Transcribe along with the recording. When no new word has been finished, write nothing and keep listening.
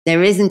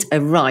There isn't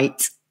a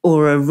right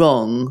or a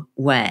wrong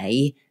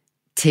way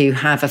to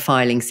have a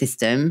filing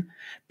system,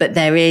 but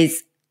there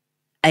is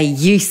a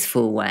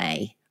useful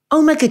way.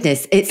 Oh my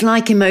goodness, it's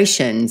like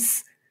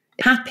emotions.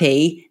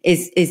 Happy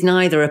is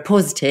neither a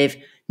positive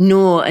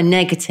nor a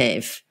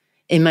negative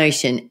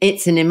emotion.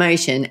 It's an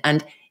emotion.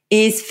 And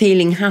is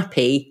feeling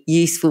happy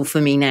useful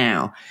for me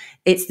now?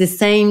 It's the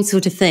same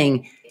sort of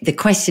thing. The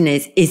question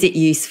is it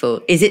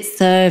useful? Is it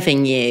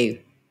serving you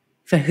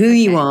for who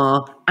you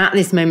are at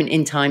this moment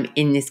in time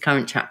in this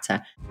current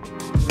chapter?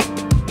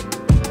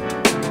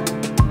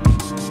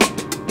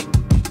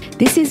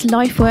 This is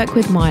Life Work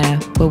with Maya,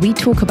 where we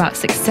talk about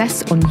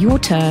success on your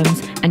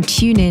terms and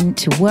tune in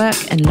to work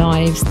and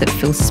lives that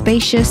feel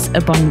spacious,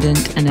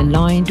 abundant, and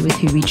aligned with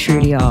who we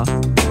truly are.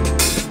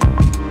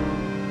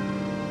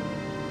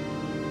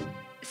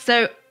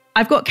 So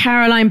I've got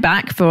Caroline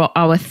back for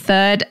our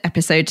third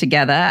episode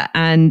together,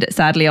 and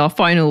sadly our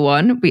final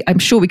one. I'm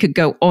sure we could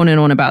go on and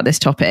on about this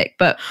topic,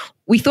 but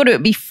we thought it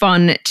would be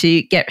fun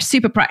to get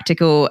super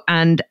practical.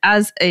 And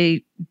as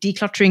a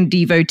decluttering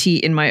devotee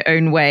in my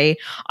own way,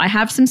 I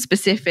have some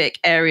specific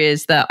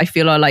areas that I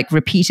feel are like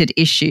repeated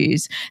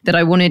issues that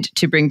I wanted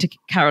to bring to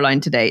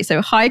Caroline today.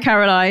 So hi,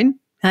 Caroline.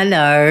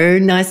 Hello,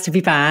 nice to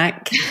be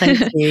back.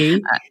 Thank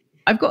you.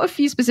 I've got a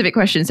few specific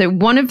questions. So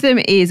one of them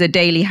is a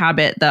daily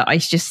habit that I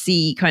just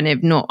see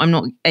I'm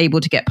not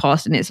able to get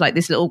past. And it's like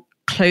this little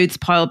clothes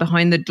pile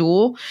behind the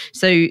door.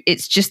 So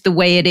it's just the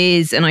way it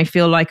is. And I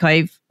feel like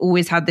I've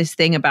always had this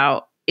thing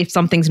about if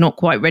something's not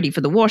quite ready for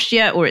the wash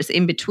yet, or it's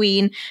in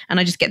between, and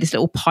I just get this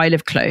little pile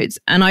of clothes.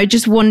 And I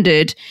just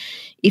wondered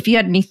if you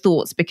had any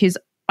thoughts, because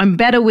I'm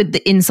better with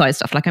the inside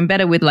stuff. Like I'm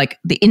better with like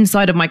the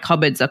inside of my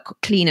cupboards are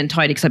clean and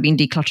tidy because I've been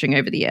decluttering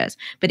over the years.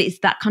 But it's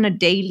that kind of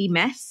daily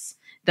mess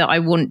that I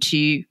want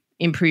to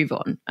improve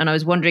on. And I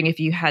was wondering if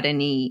you had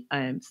any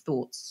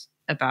thoughts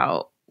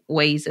about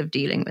ways of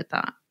dealing with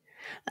that.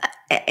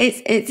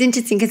 It's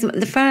interesting because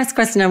the first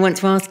question I want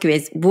to ask you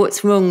is,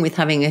 what's wrong with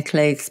having a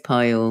clothes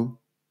pile?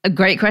 A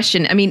great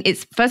question. I mean,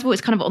 it's first of all,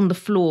 it's kind of on the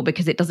floor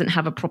because it doesn't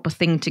have a proper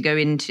thing to go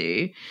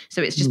into.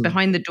 So it's just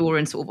behind the door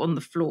and sort of on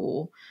the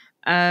floor.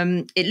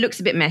 It looks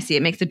a bit messy.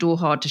 It makes the door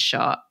hard to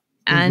shut.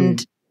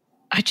 And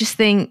I just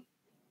think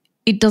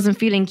it doesn't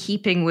feel in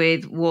keeping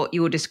with what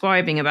you're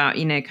describing about,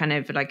 kind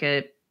of like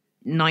a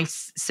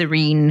nice,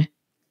 serene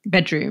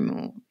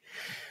bedroom.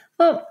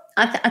 Well,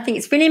 I think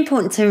it's really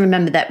important to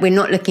remember that we're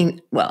not looking,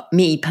 well,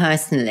 me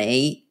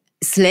personally,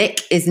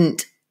 slick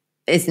isn't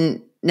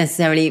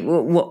necessarily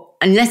what,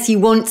 unless you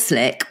want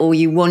slick or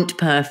you want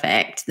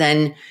perfect,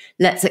 then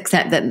let's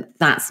accept that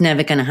that's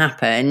never going to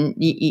happen.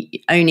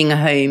 Owning a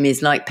home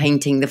is like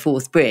painting the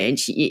Forth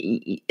Bridge.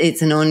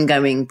 It's an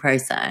ongoing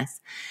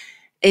process.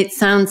 It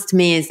sounds to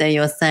me as though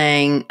you're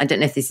saying, I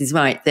don't know if this is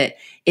right, that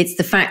it's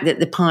the fact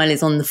that the pile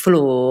is on the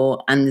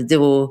floor and the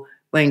door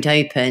won't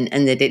open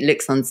and that it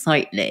looks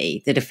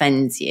unsightly that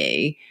offends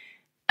you.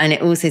 And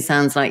it also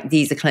sounds like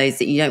these are clothes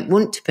that you don't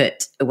want to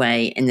put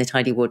away in the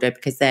tidy wardrobe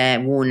because they're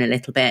worn a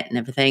little bit and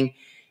everything.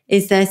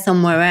 Is there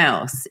somewhere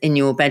else in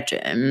your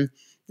bedroom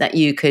that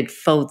you could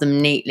fold them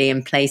neatly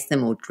and place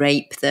them or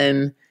drape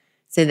them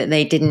so that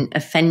they didn't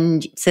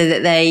offend, so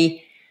that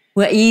they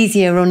were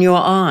easier on your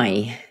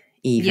eye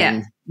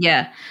even?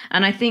 Yeah.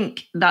 And I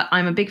think that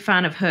I'm a big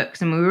fan of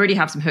hooks, and we already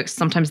have some hooks.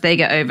 Sometimes they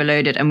get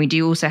overloaded, and we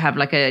do also have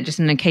like just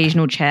an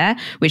occasional chair,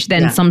 which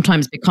then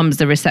sometimes becomes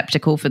the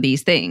receptacle for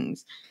these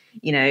things.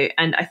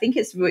 And I think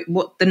it's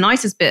what the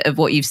nicest bit of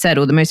what you've said,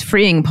 or the most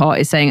freeing part,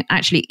 is saying,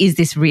 actually, is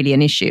this really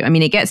an issue? I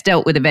mean, it gets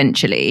dealt with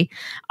eventually.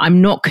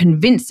 I'm not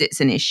convinced it's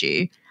an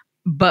issue,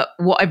 but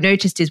what I've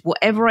noticed is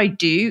whatever I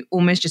do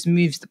almost just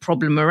moves the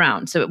problem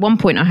around. So at one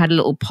point I had a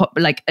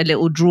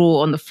little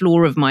drawer on the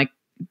floor of my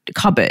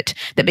cupboard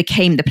that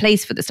became the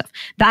place for the stuff.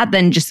 That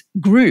then just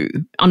grew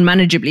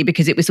unmanageably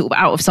because it was sort of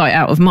out of sight,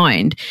 out of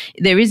mind.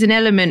 There is an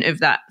element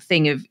of that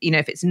thing of,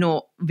 if it's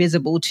not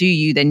visible to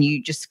you, then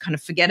you just kind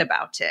of forget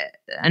about it.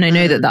 And I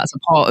know that that's a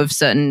part of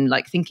certain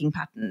like thinking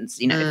patterns,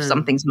 if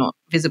something's not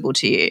visible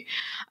to you.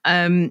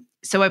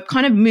 So I've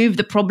kind of moved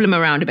the problem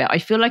around a bit. I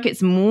feel like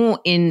it's more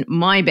in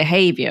my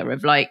behavior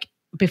of like,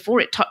 before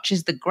it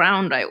touches the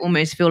ground, I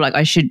almost feel like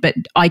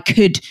I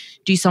could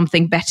do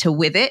something better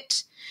with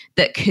it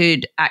that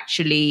could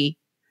actually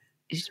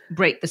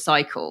break the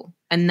cycle.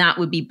 And that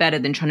would be better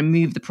than trying to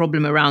move the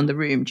problem around the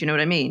room. Do you know what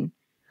I mean?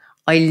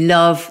 I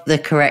love the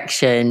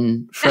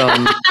correction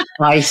from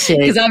I should.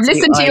 Because I've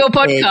listened to your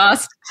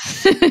podcast.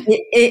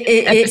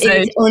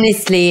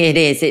 Honestly, it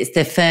is. It's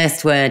the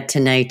first word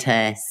to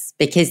notice,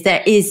 because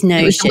there is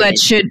no should. The word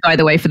should, by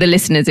the way, for the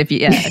listeners.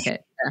 Okay.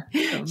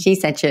 Yeah. She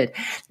said should.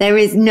 There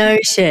is no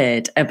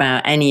should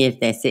about any of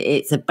this.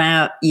 It's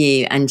about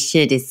you, and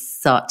should is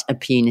such a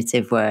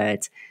punitive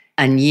word.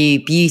 And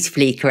you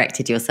beautifully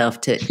corrected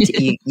yourself to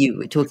you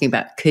were talking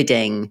about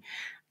coulding.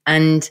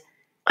 And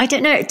I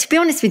don't know, to be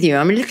honest with you,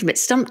 I'm a little bit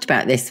stumped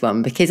about this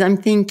one, because I'm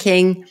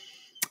thinking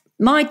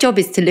my job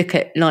is to look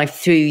at life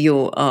through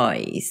your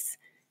eyes.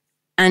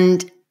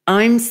 And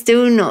I'm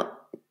still not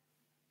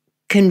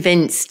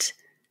convinced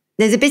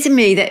there's a bit of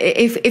me that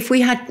if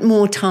we had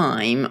more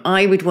time,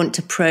 I would want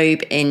to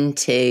probe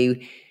into,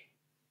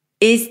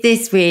 is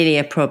this really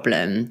a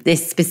problem?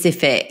 This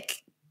specific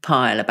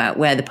pile about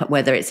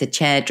whether it's a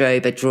chair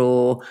drobe, a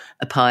drawer,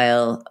 a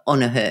pile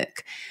on a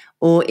hook,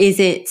 or is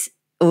it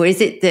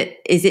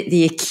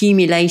the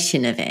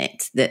accumulation of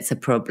it that's a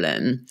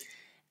problem?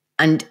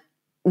 And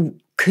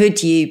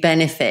could you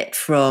benefit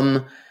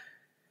from?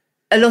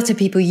 A lot of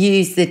people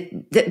use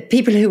the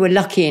people who were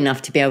lucky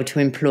enough to be able to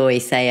employ,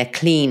 say, a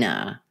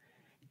cleaner,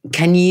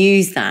 can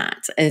use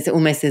that as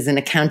almost as an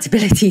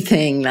accountability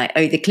thing, like,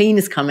 oh, the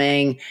cleaner's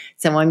coming,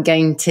 so I'm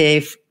going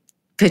to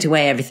put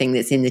away everything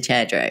that's in the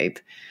chair drobe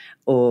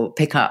or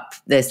pick up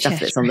the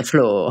stuff that's on the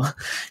floor,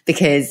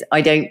 because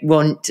I don't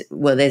want,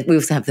 well, we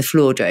also have the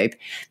floor drobe,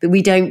 but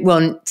we don't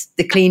want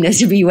the cleaner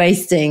to be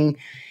wasting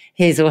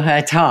his or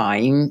her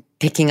time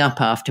picking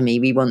up after me.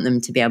 We want them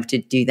to be able to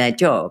do their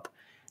job.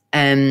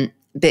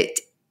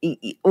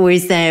 Or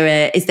is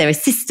there a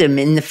system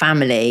in the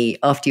family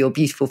after your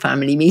beautiful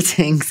family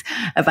meetings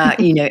about,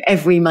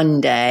 every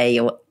Monday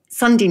or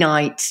Sunday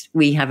night,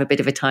 we have a bit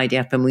of a tidy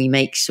up and we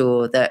make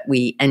sure that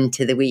we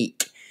enter the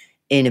week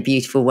in a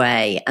beautiful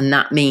way. And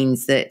that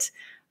means that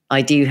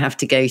I do have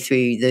to go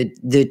through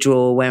the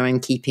drawer where I'm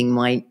keeping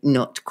my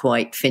not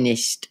quite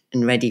finished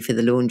and ready for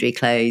the laundry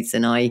clothes.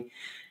 And I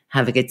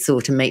have a good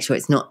sort and make sure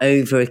it's not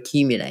over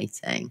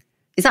accumulating.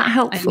 Is that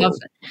helpful? I love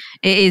it.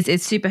 It is.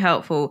 It's super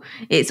helpful.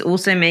 It's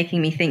also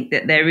making me think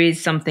that there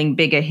is something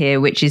bigger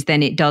here, which is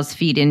then it does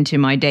feed into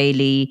my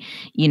daily,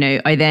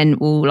 I then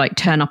will like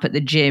turn up at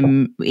the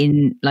gym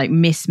in like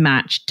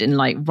mismatched and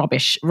like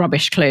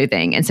rubbish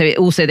clothing. And so it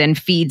also then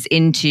feeds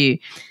into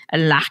a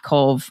lack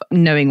of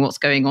knowing what's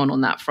going on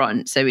that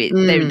front. So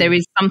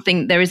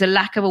there is a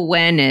lack of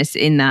awareness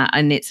in that.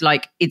 And it's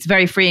like, it's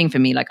very freeing for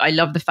me. Like, I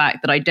love the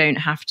fact that I don't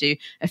have to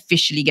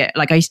officially get,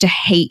 like, I used to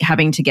hate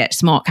having to get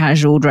smart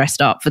casual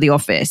dressed up for the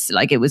office.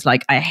 Like, it was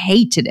like, I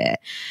hated it.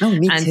 Oh,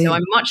 me and too. so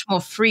I'm much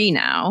more free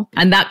now.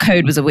 And that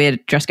code was a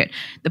weird dress code.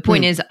 The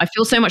point is, I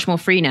feel so much more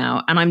free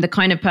now. And I'm the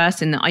kind of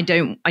person that I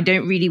don't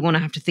really want to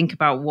have to think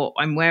about what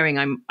I'm wearing.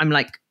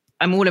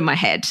 I'm all in my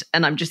head,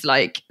 and I'm just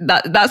like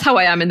that's how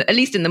I am, at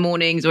least in the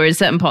mornings or in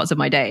certain parts of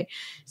my day.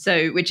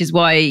 So, which is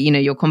why,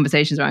 your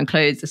conversations around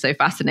clothes are so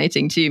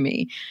fascinating to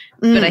me.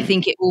 But I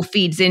think it all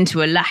feeds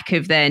into a lack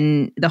of,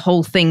 then the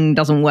whole thing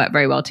doesn't work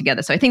very well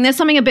together. So I think there's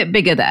something a bit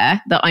bigger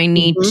there that I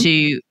need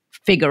to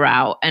figure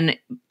out. And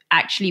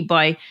actually,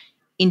 by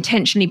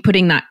intentionally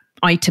putting that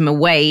item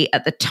away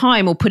at the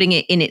time or putting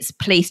it in its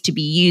place to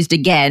be used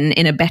again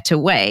in a better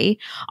way,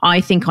 I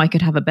think I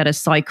could have a better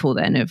cycle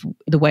then of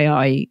the way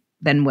I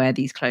then wear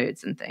these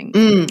clothes and things.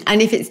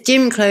 And if it's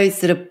gym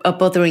clothes that are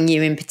bothering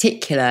you in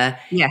particular,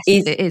 yes,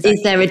 is it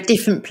there a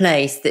different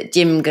place that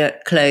gym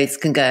clothes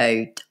can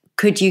go?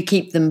 Could you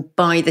keep them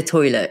by the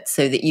toilet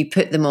so that you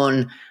put them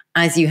on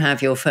as you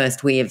have your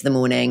first wee of the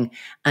morning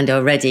and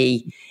are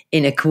ready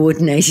in a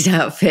coordinated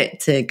outfit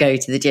to go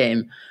to the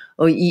gym?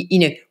 Or,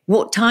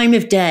 what time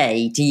of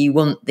day do you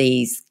want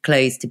these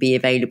clothes to be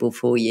available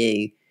for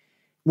you?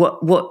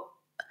 What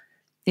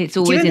It's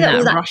always in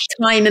that rush.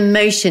 Time and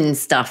motion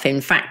stuff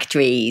in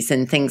factories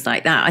and things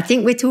like that. I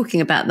think we're talking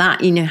about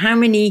that. How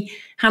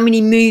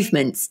many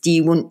movements do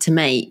you want to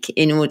make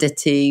in order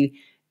to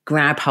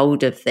grab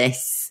hold of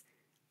this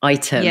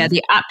item? Yeah,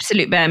 the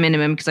absolute bare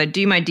minimum, because I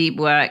do my deep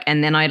work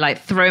and then I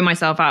like throw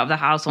myself out of the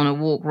house on a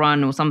walk,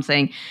 run or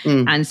something.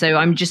 And so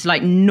I'm just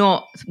like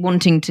not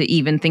wanting to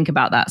even think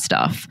about that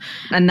stuff.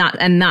 And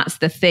that's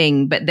the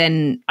thing. But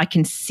then I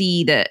can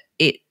see that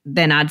it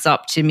then adds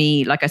up to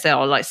me. Like I said,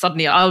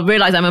 I'll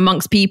realize I'm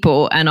amongst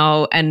people,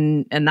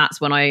 and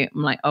that's when I'm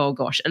like, oh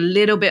gosh, a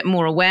little bit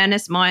more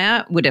awareness,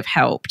 Maya, would have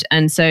helped.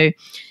 And so,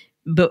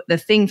 but the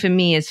thing for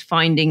me is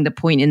finding the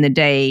point in the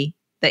day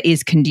that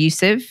is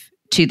conducive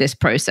to this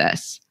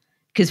process.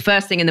 Because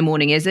first thing in the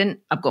morning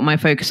I've got my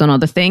focus on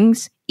other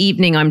things.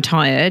 Evening, I'm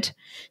tired.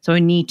 So I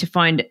need to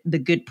find the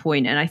good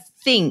point. And I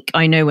think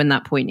I know when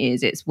that point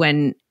is. It's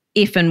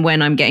if and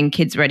when I'm getting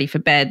kids ready for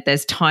bed,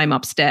 there's time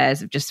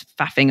upstairs of just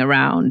faffing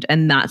around.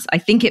 And I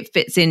think it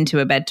fits into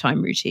a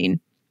bedtime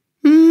routine.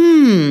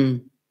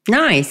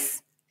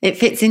 Nice. It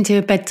fits into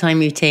a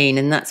bedtime routine,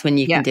 and that's when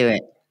you can do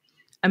it.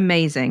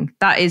 Amazing.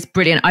 That is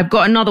brilliant. I've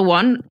got another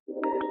one.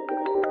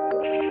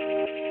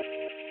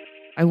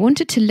 I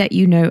wanted to let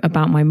you know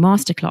about my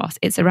masterclass.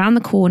 It's around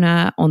the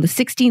corner on the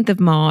 16th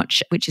of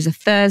March, which is a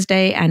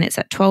Thursday, and it's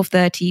at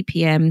 12:30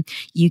 p.m.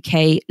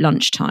 UK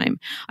lunchtime.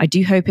 I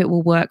do hope it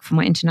will work for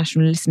my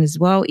international listeners as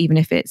well, even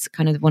if it's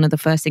kind of one of the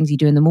first things you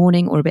do in the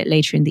morning or a bit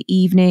later in the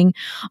evening.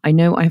 I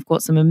know I've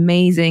got some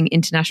amazing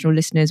international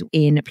listeners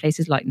in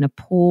places like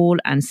Nepal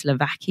and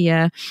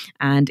Slovakia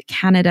and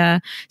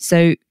Canada.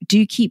 So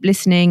do keep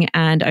listening,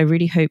 and I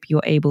really hope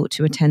you're able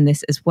to attend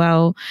this as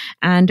well.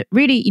 And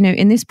really,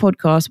 in this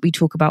podcast, we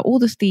talk about all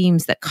the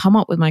themes that come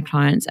up with my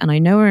clients and I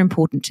know are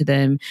important to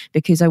them,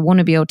 because I want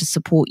to be able to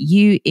support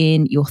you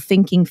in your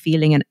thinking,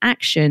 feeling and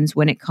actions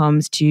when it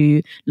comes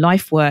to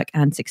life, work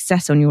and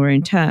success on your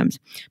own terms.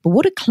 But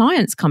what do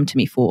clients come to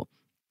me for?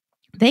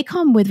 they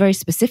come with very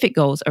specific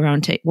goals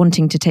around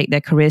wanting to take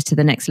their careers to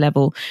the next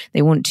level.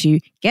 They want to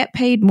get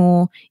paid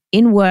more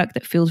in work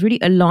that feels really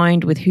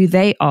aligned with who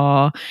they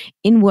are,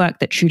 in work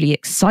that truly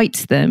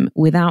excites them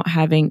without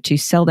having to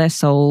sell their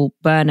soul,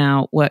 burn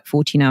out, work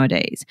 14-hour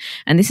days.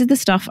 And this is the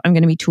stuff I'm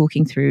going to be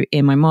talking through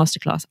in my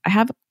masterclass. I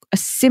have a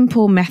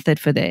simple method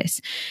for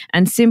this.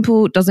 And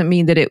simple doesn't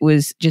mean that it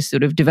was just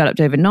sort of developed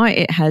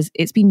overnight.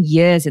 It's been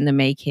years in the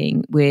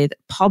making with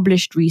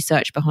published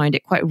research behind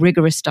it, quite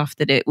rigorous stuff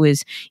that it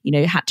was,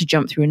 had to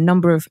jump through a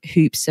number of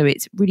hoops. So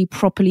it's really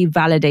properly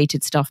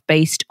validated stuff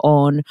based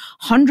on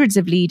hundreds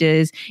of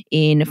leaders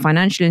in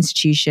financial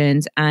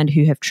institutions and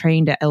who have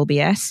trained at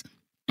LBS.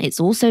 It's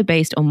also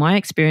based on my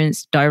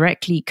experience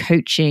directly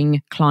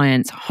coaching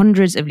clients,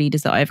 hundreds of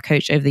leaders that I've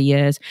coached over the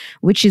years,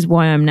 which is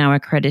why I'm now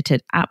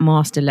accredited at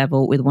master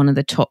level with one of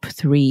the top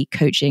 3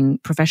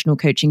 professional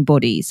coaching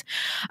bodies.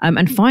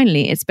 And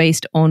finally, it's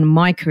based on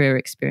my career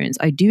experience.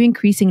 I do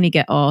increasingly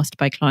get asked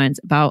by clients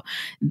about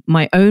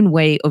my own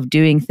way of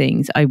doing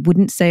things. I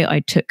wouldn't say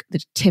I took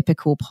the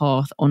typical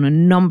path on a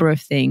number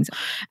of things.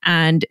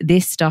 And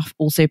this stuff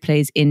also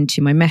plays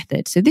into my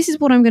method. So this is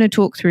what I'm going to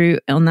talk through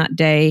on that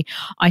day.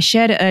 I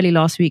shared it early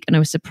last week and I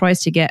was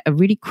surprised to get a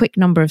really quick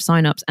number of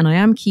signups, and I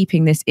am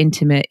keeping this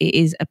intimate. It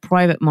is a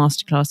private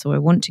masterclass, so I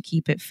want to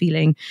keep it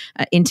feeling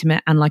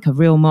intimate and like a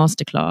real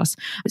masterclass.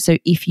 So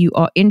if you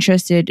are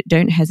interested,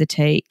 don't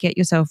hesitate, get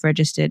yourself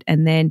registered,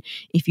 and then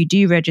if you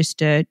do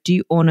register,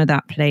 do honor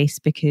that place,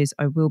 because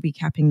I will be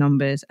capping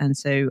numbers, and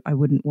so I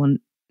wouldn't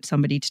want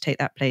somebody to take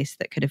that place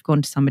that could have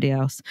gone to somebody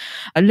else.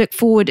 I look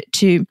forward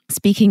to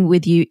speaking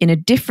with you in a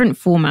different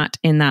format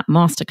in that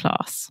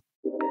masterclass.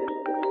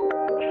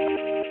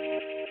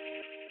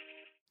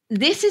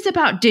 This is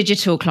about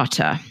digital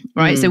clutter,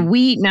 right? So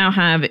we now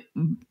have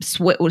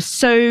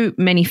so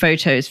many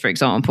photos, for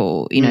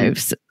example,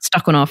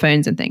 stuck on our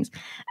phones and things.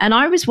 And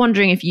I was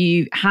wondering if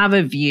you have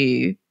a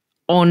view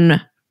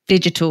on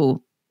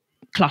digital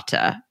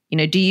clutter.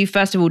 Do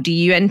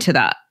you enter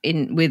that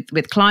in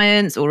with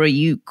clients, or are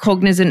you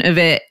cognizant of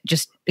it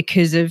just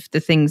because of the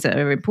things that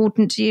are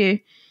important to you?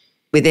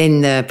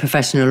 Within the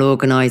professional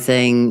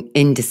organising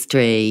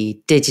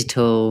industry,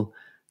 digital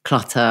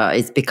clutter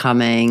is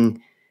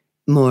becoming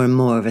more and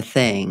more of a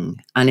thing.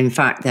 And in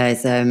fact,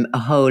 there's a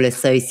whole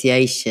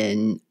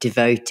association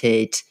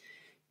devoted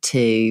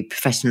to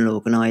professional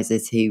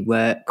organisers who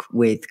work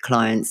with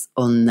clients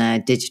on their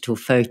digital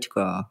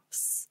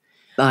photographs.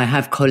 I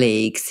have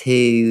colleagues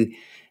who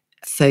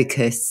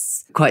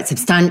focus quite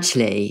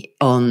substantially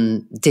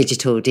on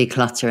digital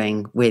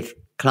decluttering with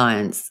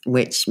clients,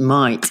 which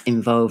might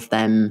involve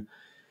them,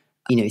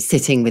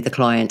 sitting with the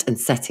client and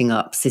setting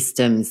up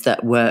systems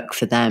that work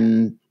for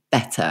them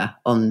better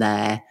on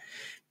their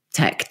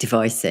tech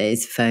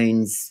devices,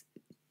 phones,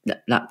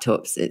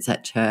 laptops,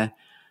 etc.,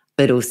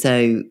 but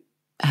also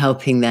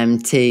helping them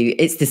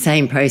it's the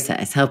same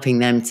process, helping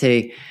them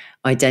to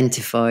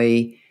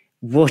identify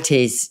what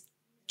is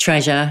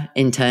treasure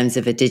in terms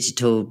of a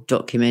digital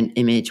document,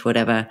 image,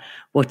 whatever,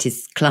 what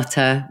is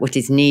clutter, what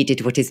is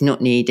needed, what is not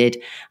needed,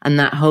 and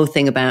that whole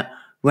thing about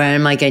where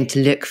am I going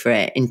to look for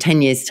it in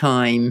 10 years'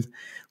 time?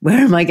 Where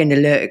am I going to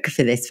look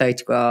for this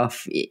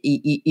photograph?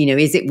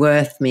 Is it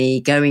worth me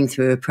going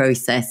through a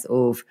process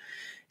of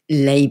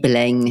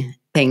labeling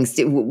things?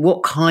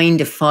 What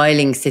kind of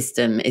filing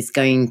system is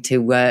going to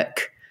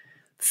work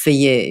for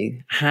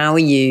you? How are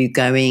you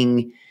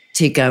going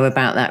to go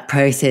about that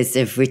process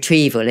of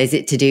retrieval? Is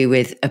it to do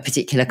with a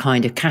particular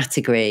kind of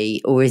category,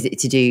 or is it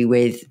to do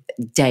with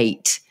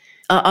date?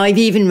 I've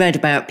even read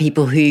about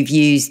people who've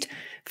used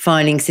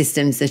filing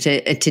systems that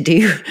are to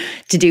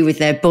do with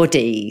their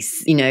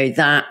bodies.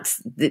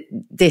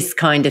 This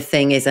kind of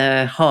thing is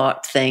a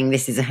heart thing,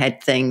 this is a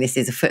head thing, this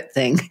is a foot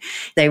thing.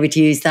 They would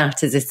use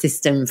that as a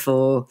system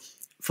for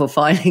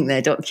filing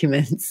their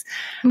documents.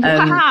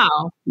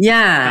 Wow.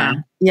 Yeah.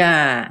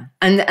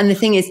 And the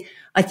thing is,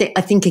 I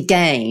think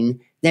again,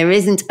 there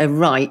isn't a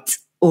right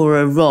or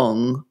a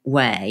wrong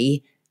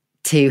way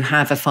to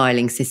have a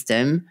filing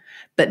system,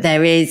 but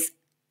there is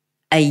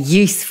a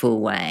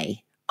useful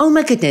way. Oh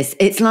my goodness,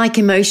 it's like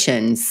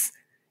emotions.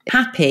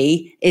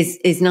 Happy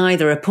is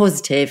neither a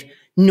positive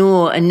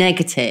nor a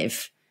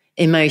negative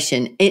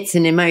emotion. It's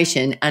an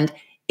emotion. And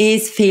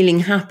is feeling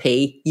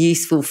happy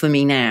useful for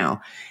me now?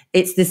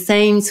 It's the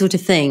same sort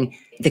of thing.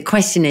 The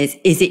question is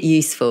it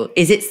useful?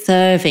 Is it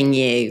serving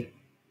you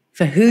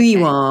for who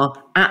you are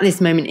at this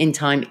moment in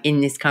time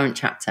in this current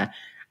chapter?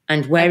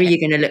 And where are you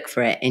going to look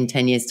for it in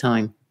 10 years'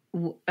 time?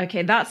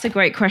 Okay, that's a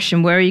great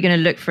question. Where are you going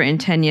to look for it in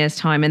 10 years'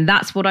 time? And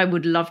that's what I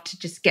would love to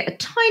just get a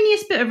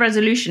tiniest bit of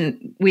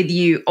resolution with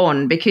you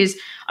on, because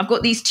I've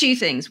got these 2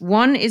 things.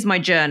 One is my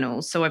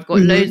journals. So I've got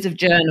loads of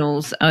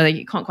journals.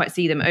 You can't quite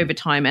see them over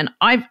time. And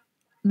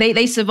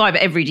they survive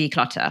every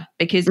declutter,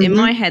 because in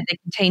my head, they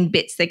contain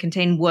bits, they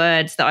contain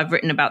words that I've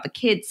written about the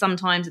kids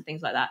sometimes and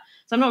things like that.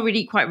 So I'm not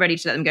really quite ready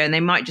to let them go. And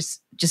they might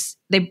just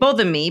they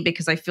bother me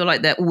because I feel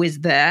like they're always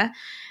there,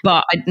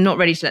 but I'm not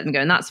ready to let them go.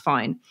 And that's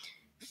fine.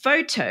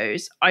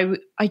 Photos, I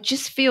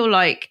just feel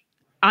like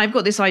I've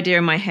got this idea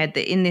in my head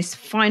that in this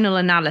final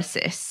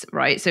analysis,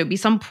 right? So it'd be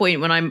some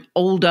point when I'm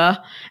older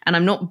and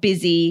I'm not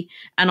busy,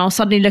 and I'll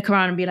suddenly look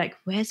around and be like,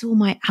 where's all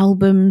my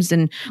albums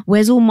and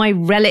where's all my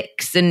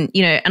relics? And,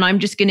 and I'm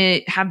just going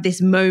to have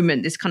this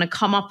moment, this kind of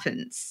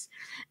comeuppance.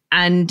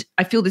 And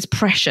I feel this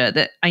pressure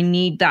that I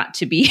need that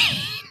to be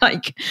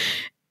like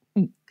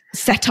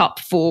set up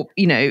for,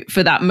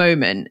 for that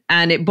moment.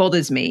 And it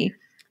bothers me.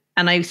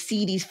 And I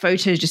see these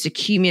photos just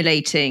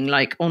accumulating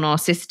like on our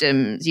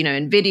systems,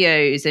 and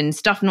videos and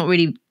stuff not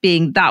really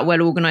being that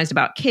well organized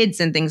about kids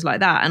and things like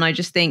that. And I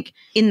just think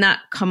in that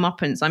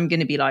comeuppance, I'm going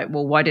to be like,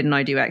 well, why didn't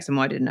I do X and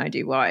why didn't I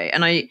do Y?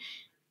 And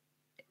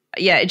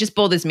it just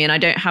bothers me. And I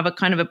don't have a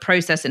kind of a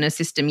process and a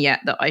system yet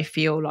that I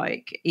feel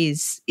like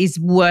is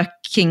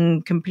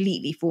working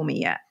completely for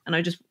me yet. And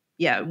I just,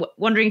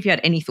 wondering if you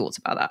had any thoughts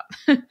about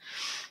that.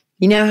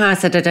 You know how I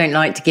said I don't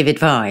like to give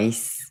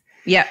advice?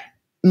 Yeah.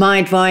 My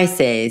advice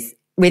is,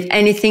 with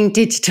anything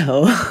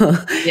digital,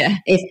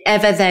 if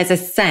ever there's a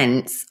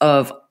sense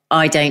of,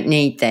 I don't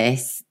need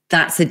this,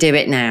 that's a do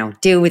it now.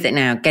 Deal with it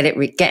now. Get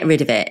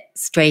rid of it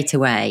straight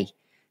away.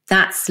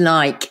 That's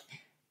like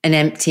an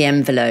empty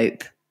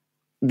envelope,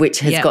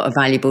 which has got a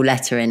valuable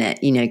letter in it.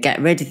 Get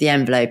rid of the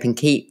envelope and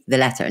keep the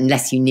letter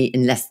unless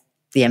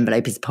the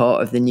envelope is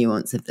part of the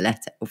nuance of the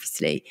letter,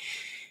 obviously.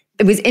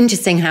 It was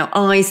interesting how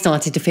I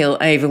started to feel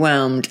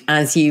overwhelmed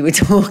as you were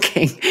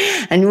talking.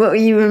 And what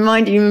you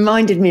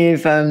reminded me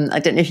of, I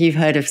don't know if you've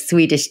heard of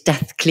Swedish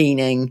death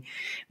cleaning,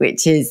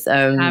 which is...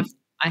 I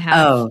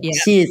have. Oh,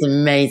 she is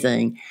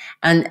amazing.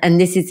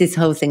 And this is this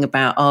whole thing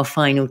about our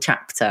final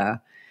chapter.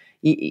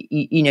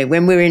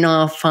 When we're in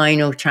our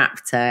final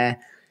chapter,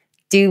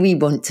 do we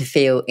want to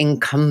feel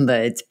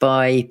encumbered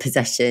by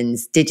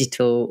possessions,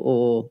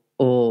 digital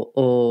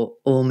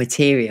or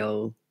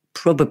material?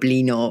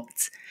 Probably not.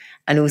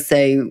 And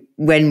also,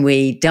 when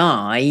we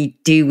die,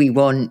 do we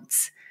want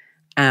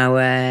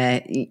our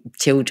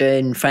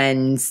children,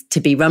 friends to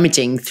be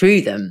rummaging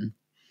through them?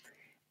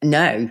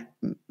 No,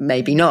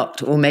 maybe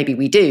not. Or maybe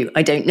we do.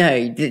 I don't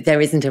know. There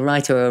isn't a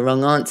right or a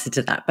wrong answer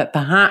to that. But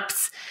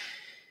perhaps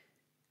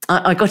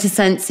I got a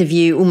sense of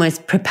you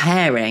almost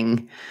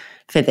preparing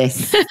for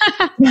this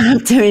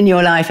chapter in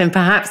your life. And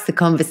perhaps the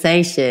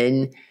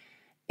conversation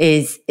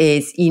is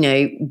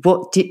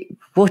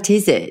what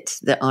is it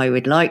that I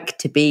would like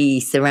to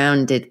be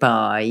surrounded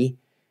by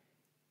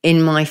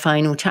in my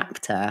final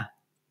chapter?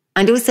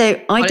 And also,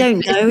 I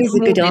don't know is a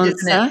good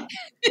answer.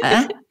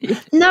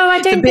 No,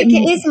 I don't think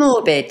it is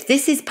morbid.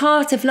 This is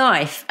part of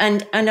life.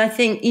 And I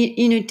think,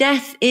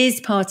 death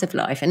is part of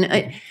life.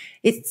 And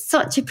it's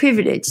such a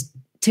privilege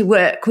to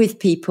work with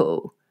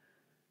people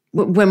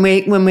when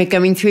we're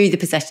going through the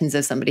possessions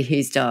of somebody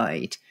who's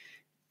died.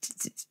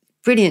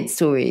 Brilliant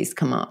stories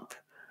come up.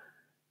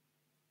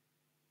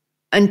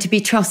 And to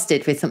be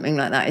trusted with something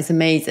like that is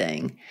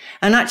amazing.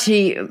 And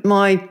actually,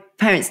 my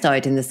parents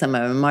died in the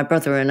summer, and my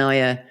brother and I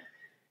are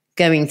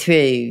going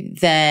through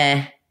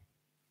their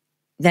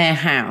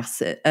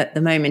house at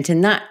the moment.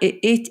 And that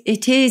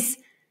it's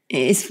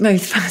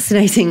both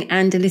fascinating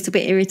and a little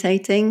bit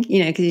irritating,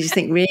 because you just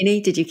think,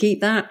 really, did you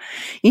keep that?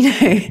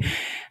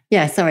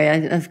 Yeah, sorry,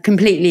 I've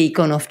completely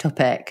gone off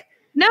topic.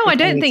 No, I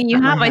don't think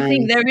you have. I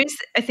think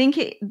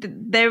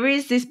there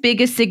is this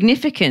bigger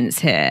significance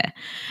here.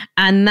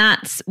 And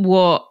that's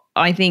what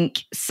I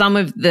think some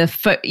of the,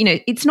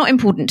 it's not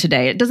important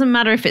today. It doesn't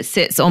matter if it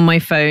sits on my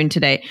phone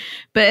today,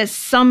 but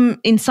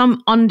in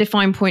some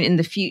undefined point in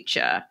the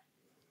future,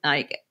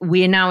 like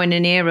we're now in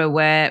an era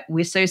where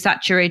we're so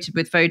saturated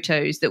with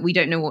photos that we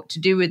don't know what to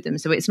do with them.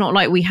 So it's not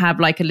like we have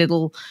like a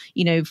little,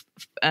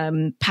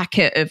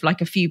 packet of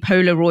like a few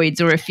Polaroids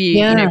or a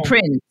few,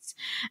 prints.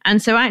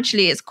 And so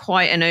actually it's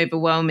quite an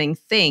overwhelming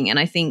thing. And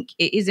I think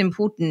it is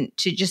important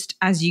to just,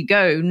 as you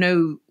go,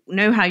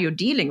 know how you're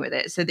dealing with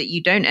it so that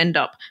you don't end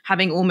up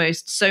having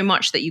almost so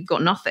much that you've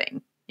got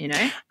nothing,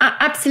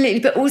 Absolutely.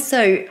 But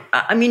also,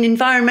 I mean,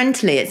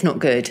 environmentally, it's not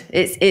good.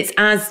 It's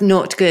as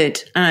not good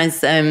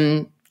as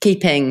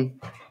keeping,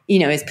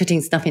 as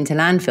putting stuff into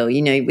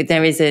landfill.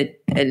 There is a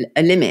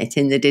limit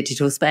in the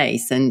digital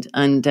space. And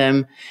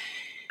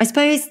I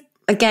suppose,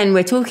 again,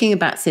 we're talking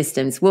about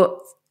systems.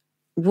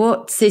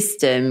 What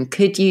system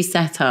could you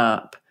set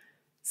up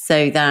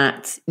so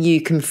that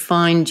you can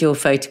find your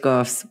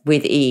photographs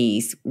with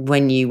ease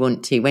when you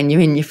want to, when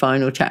you're in your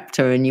final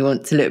chapter and you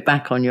want to look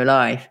back on your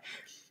life?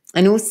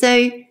 And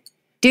also,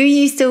 do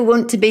you still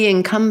want to be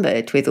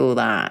encumbered with all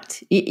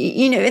that?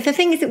 The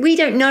thing is that we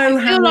don't know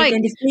how we're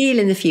going to feel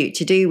in the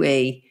future, do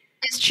we?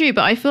 It's true,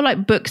 but I feel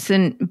like books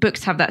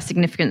have that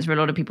significance for a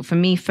lot of people. For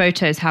me,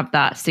 photos have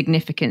that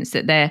significance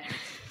that they're,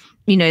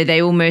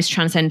 they almost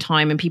transcend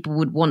time, and people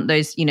would want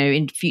those,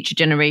 in future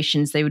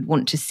generations, they would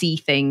want to see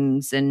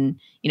things and,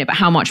 but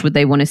how much would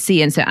they want to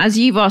see? And so as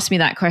you've asked me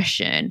that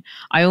question,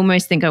 I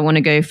almost think I want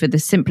to go for the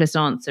simplest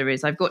answer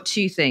is I've got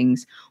two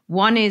things.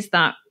 One is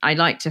that I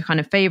like to kind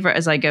of favorite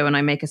as I go, and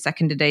I make a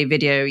second a day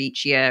video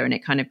each year, and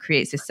it kind of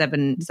creates a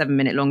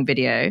 7-minute long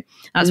video.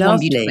 That's Lovely. One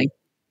beautiful thing.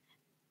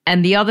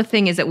 And the other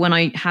thing is that when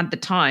I had the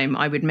time,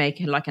 I would make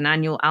like an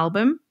annual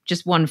album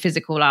just one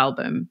physical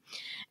album.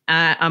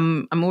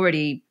 I'm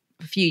already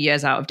a few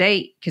years out of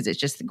date because it's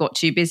just got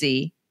too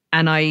busy.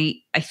 And I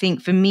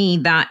think for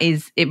me,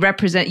 it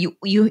represents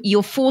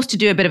you're forced to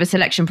do a bit of a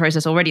selection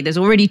process already. There's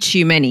already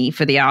too many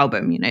for the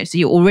album, so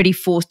you're already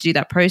forced to do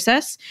that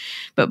process.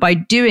 But by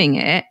doing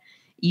it,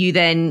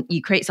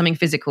 you create something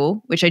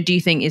physical, which I do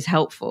think is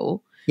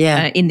helpful.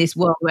 Yeah. In this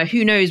world where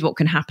who knows what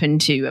can happen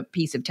to a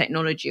piece of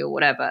technology or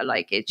whatever.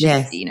 Like it's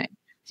just, so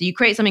you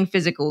create something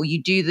physical,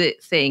 you do the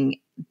thing.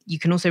 You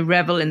can also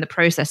revel in the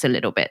process a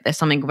little bit. There's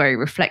something very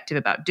reflective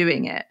about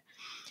doing it.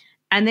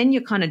 And then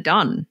you're kind of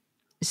done.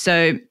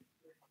 So,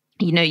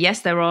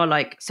 yes, there are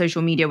like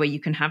social media where you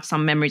can have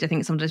some memories. I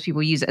think sometimes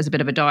people use it as a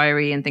bit of a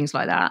diary and things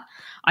like that.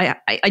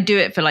 I do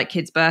it for like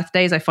kids'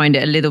 birthdays. I find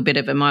it a little bit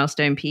of a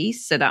milestone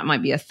piece. So that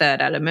might be a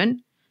third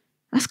element.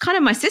 That's kind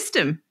of my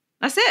system.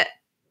 That's it.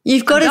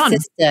 You've got a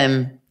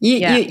system.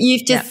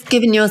 You've just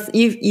given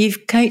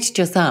you've coached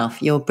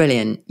yourself. You're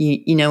brilliant.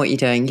 You know what you're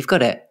doing. You've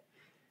got it.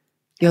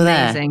 You're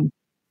Amazing.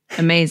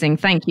 Amazing.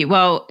 Thank you.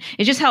 Well,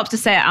 it just helps to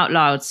say it out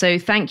loud. So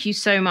thank you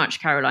so much,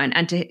 Caroline.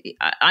 And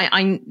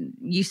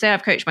you say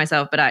I've coached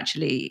myself, but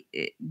actually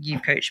you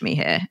coached me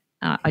here.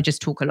 I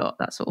just talk a lot.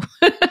 That's all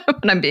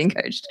when I'm being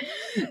coached.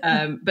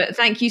 But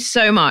thank you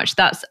so much.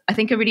 That's, I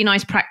think, a really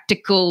nice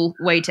practical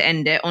way to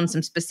end it on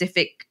some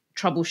specific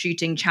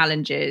troubleshooting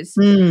challenges.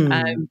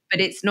 But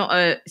it's not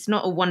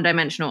a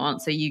one-dimensional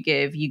answer you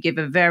give. You give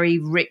a very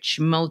rich,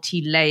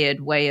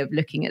 multi-layered way of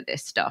looking at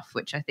this stuff,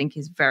 which I think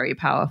is very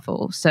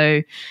powerful.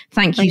 So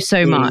thank you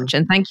so much.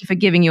 And thank you for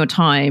giving your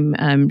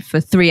time for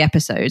 3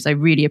 episodes. I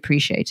really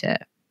appreciate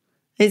it.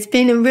 It's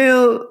been a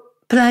real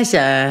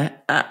pleasure.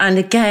 And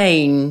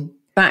again,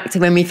 back to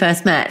when we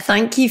first met,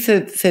 thank you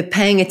for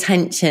paying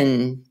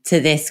attention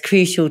to this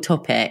crucial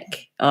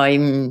topic.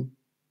 I'm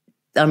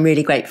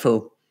really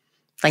grateful.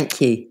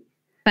 Thank you.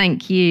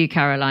 Thank you,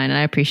 Caroline.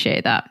 I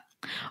appreciate that.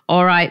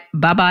 All right.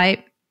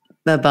 Bye-bye.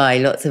 Bye-bye.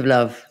 Lots of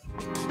love.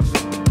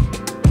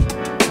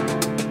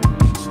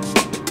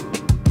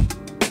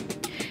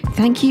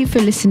 Thank you for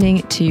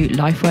listening to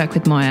Life Work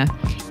with Maya.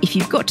 If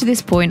you've got to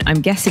this point,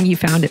 I'm guessing you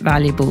found it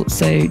valuable.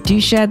 So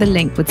do share the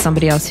link with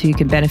somebody else who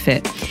can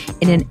benefit.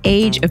 In an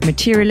age of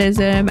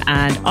materialism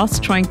and us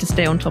trying to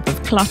stay on top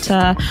of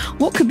clutter,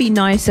 what could be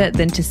nicer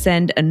than to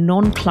send a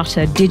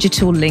non-clutter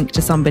digital link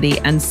to somebody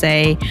and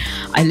say,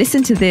 I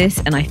listened to this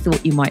and I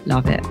thought you might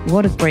love it.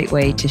 What a great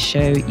way to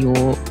show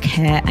your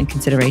care and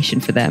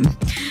consideration for them.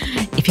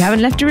 If you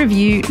haven't left a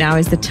review, now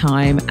is the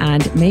time,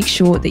 and make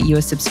sure that you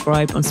are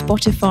subscribed on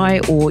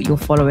Spotify or you're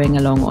following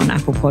along on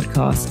Apple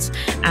Podcasts.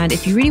 And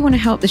if you really want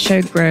to help the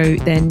show grow,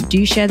 then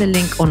do share the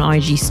link on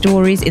IG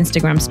stories,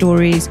 Instagram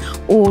stories,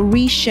 or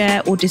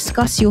reshare or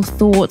discuss your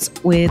thoughts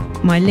with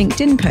my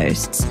LinkedIn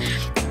posts.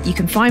 You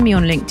can find me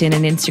on LinkedIn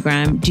and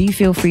Instagram. Do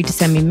feel free to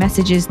send me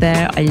messages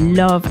there. I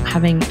love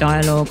having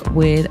dialogue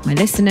with my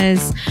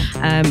listeners,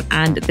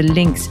 and the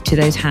links to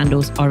those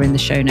handles are in the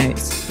show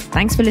notes.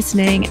 Thanks for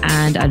listening,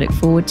 and I look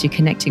forward to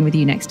connecting with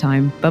you next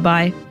time.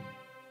 Bye-bye.